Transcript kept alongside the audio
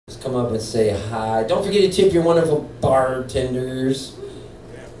come up and say hi. Don't forget to tip your wonderful bartenders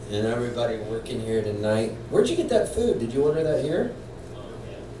and everybody working here tonight. Where'd you get that food? Did you order that here?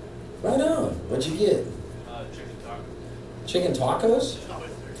 Right on. What'd you get? Chicken tacos?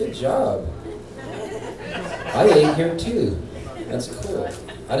 Good job. I ate here too. That's cool.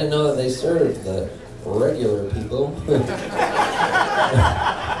 I didn't know that they served the regular people. I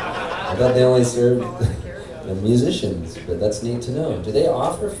thought they only served the musicians, but that's neat to know. Do they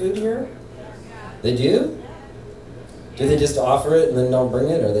offer food here? They do? Do they just offer it and then don't bring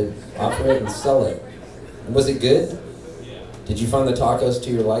it, or they offer it and sell it? And was it good? Did you find the tacos to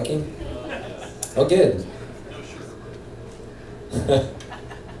your liking? Oh, good.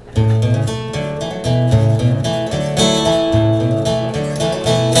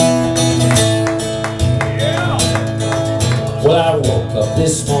 Well, I woke up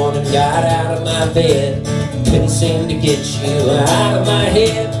this morning, got out of my bed, couldn't seem to get you out of my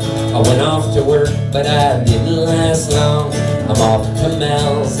head. I went off to work, but I didn't last long. I'm off to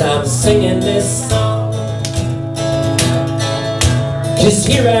Mel's, I'm singing this song. 'Cause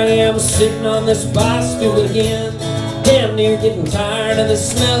here I am sitting on this bar stool again, damn near getting tired of the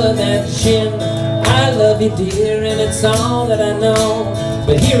smell of that gin. I love you, dear, and it's all that I know,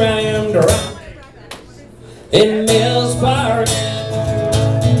 but here I am drunk in Mel's Bar again.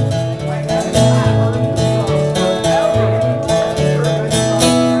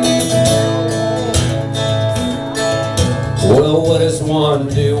 Well, what does one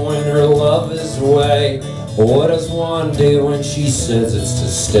do when her love is away? What does one do when she says it's to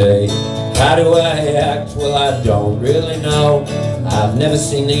stay? How do I act? Well, I don't really know. I've never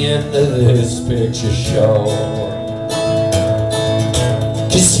seen the end of this picture show.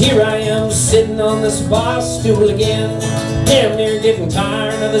 'Cause here I am sitting on this bar stool again, damn near getting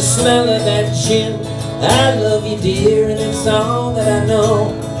tired of the smell of that gin. I love you, dear, and it's all that I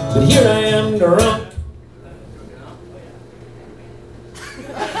know, but here I am drunk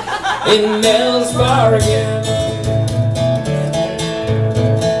in Mel's Bar again.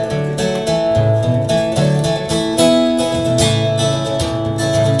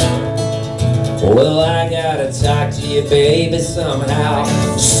 Well, I gotta talk to you, baby, somehow.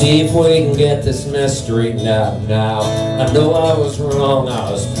 See if we can get this mess straightened out now. I know I was wrong, I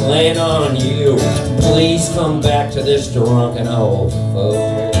was playing on you. Please come back to this drunken old fool.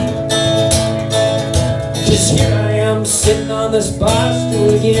 'Cause here I am sitting on this bar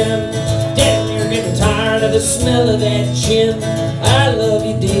stool again, damn near getting tired of the smell of that gin. I love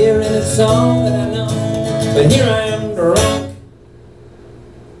you, dear, and it's all that I know, but here I am drunk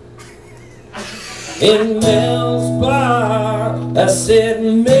in Mel's Bar. I said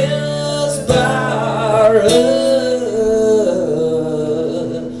Mel's Bar.